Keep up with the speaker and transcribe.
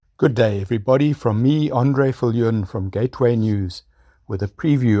Good day, everybody, from me, Andre Viljoen from Gateway News, with a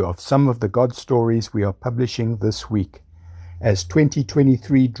preview of some of the God stories we are publishing this week. As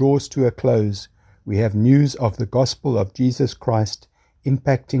 2023 draws to a close, we have news of the gospel of Jesus Christ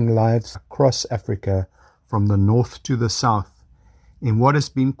impacting lives across Africa, from the north to the south. In what has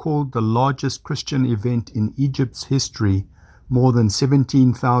been called the largest Christian event in Egypt's history, more than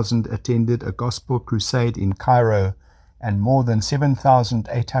 17,000 attended a gospel crusade in Cairo, and more than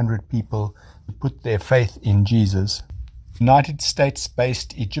 7,800 people put their faith in Jesus. United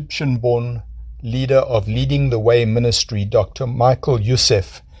States-based Egyptian-born leader of Leading the Way ministry, Dr. Michael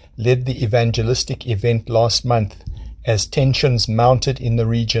Youssef, led the evangelistic event last month as tensions mounted in the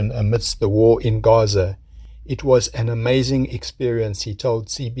region amidst the war in Gaza. It was an amazing experience, he told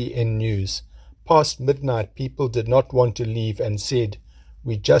CBN News. Past midnight, people did not want to leave and said,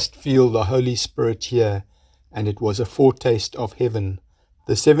 "We just feel the Holy Spirit here," and it was a foretaste of heaven.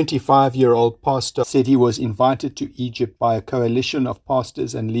 The 75-year-old pastor said he was invited to Egypt by a coalition of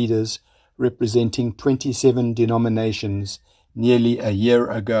pastors and leaders representing 27 denominations nearly a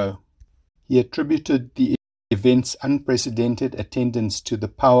year ago. He attributed the event's unprecedented attendance to the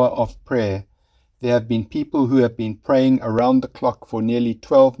power of prayer. There have been people who have been praying around the clock for nearly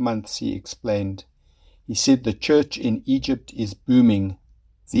 12 months, he explained. He said the church in Egypt is booming.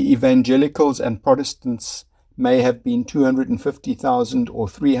 The evangelicals and Protestants may have been 250,000 or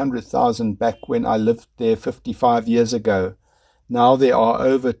 300,000 back when I lived there 55 years ago. Now there are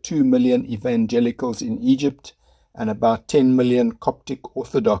over 2 million evangelicals in Egypt and about 10 million Coptic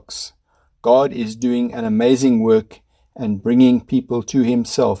Orthodox. God is doing an amazing work and bringing people to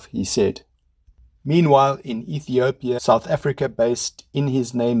himself, he said. Meanwhile, in Ethiopia, South Africa-based In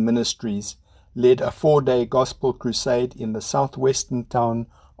His Name Ministries led a 4-day gospel crusade in the southwestern town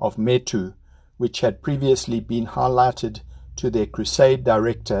of Metu, which had previously been highlighted to their crusade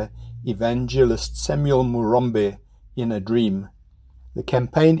director, evangelist Samuel Murombe, in a dream. The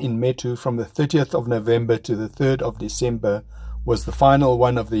campaign in Metu from the 30th of November to the 3rd of December was the final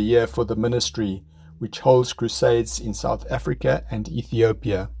one of the year for the ministry, which holds crusades in South Africa and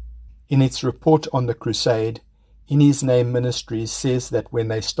Ethiopia. In its report on the crusade, In His Name Ministries says that when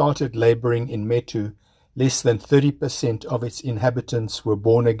they started laboring in Metu, less than 30% of its inhabitants were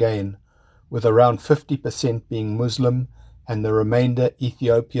born again, with around 50% being Muslim and the remainder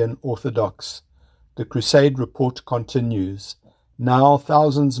Ethiopian Orthodox. The crusade report continues. Now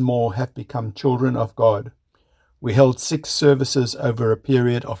thousands more have become children of God. We held 6 services over a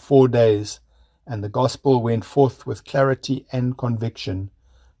period of 4 days, and the gospel went forth with clarity and conviction.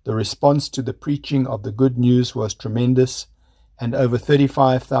 The response to the preaching of the good news was tremendous, and over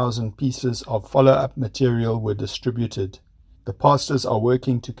 35,000 pieces of follow-up material were distributed. The pastors are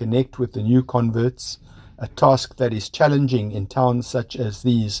working to connect with the new converts, a task that is challenging in towns such as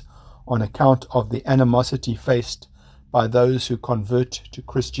these on account of the animosity faced by those who convert to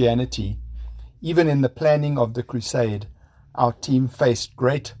Christianity. Even in the planning of the crusade, our team faced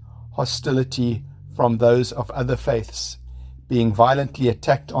great hostility from those of other faiths, being violently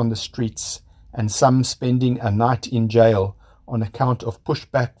attacked on the streets and some spending a night in jail on account of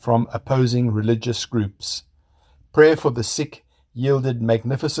pushback from opposing religious groups. Prayer for the sick yielded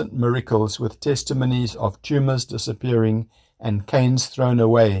magnificent miracles with testimonies of tumors disappearing and canes thrown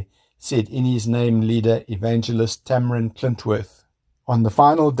away, said In His Name leader evangelist Tamron Clintworth. On the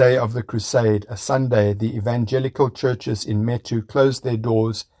final day of the crusade, a Sunday, the evangelical churches in Metu closed their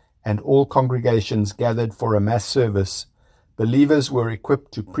doors and all congregations gathered for a mass service. Believers were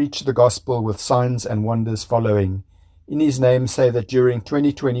equipped to preach the gospel with signs and wonders following. In His Name say that during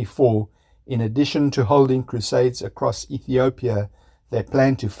 2024, in addition to holding crusades across Ethiopia, they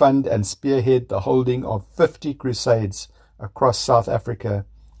plan to fund and spearhead the holding of 50 crusades across South Africa.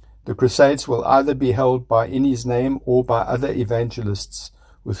 The crusades will either be held by In His Name or by other evangelists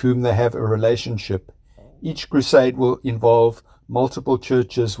with whom they have a relationship. Each crusade will involve multiple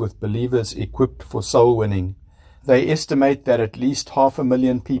churches with believers equipped for soul winning. They estimate that at least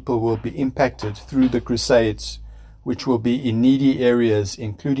 500,000 people will be impacted through the crusades, which will be in needy areas,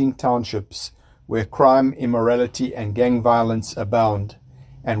 including townships where crime, immorality, and gang violence abound,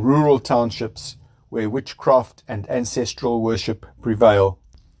 and rural townships where witchcraft and ancestral worship prevail.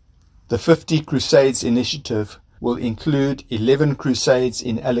 The 50 Crusades initiative will include 11 crusades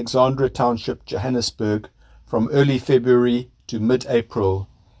in Alexandra Township, Johannesburg, from early February to mid-April.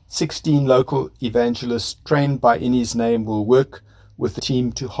 16 local evangelists trained by In His Name will work with the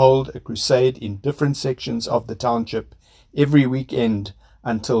team to hold a crusade in different sections of the township every weekend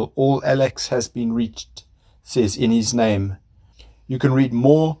until all Alex has been reached, says In His Name. You can read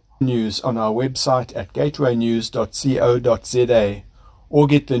more news on our website at gatewaynews.co.za or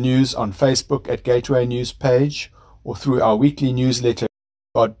get the news on Facebook at Gateway News page or through our weekly newsletter.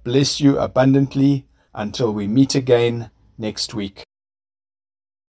 God bless you abundantly until we meet again next week.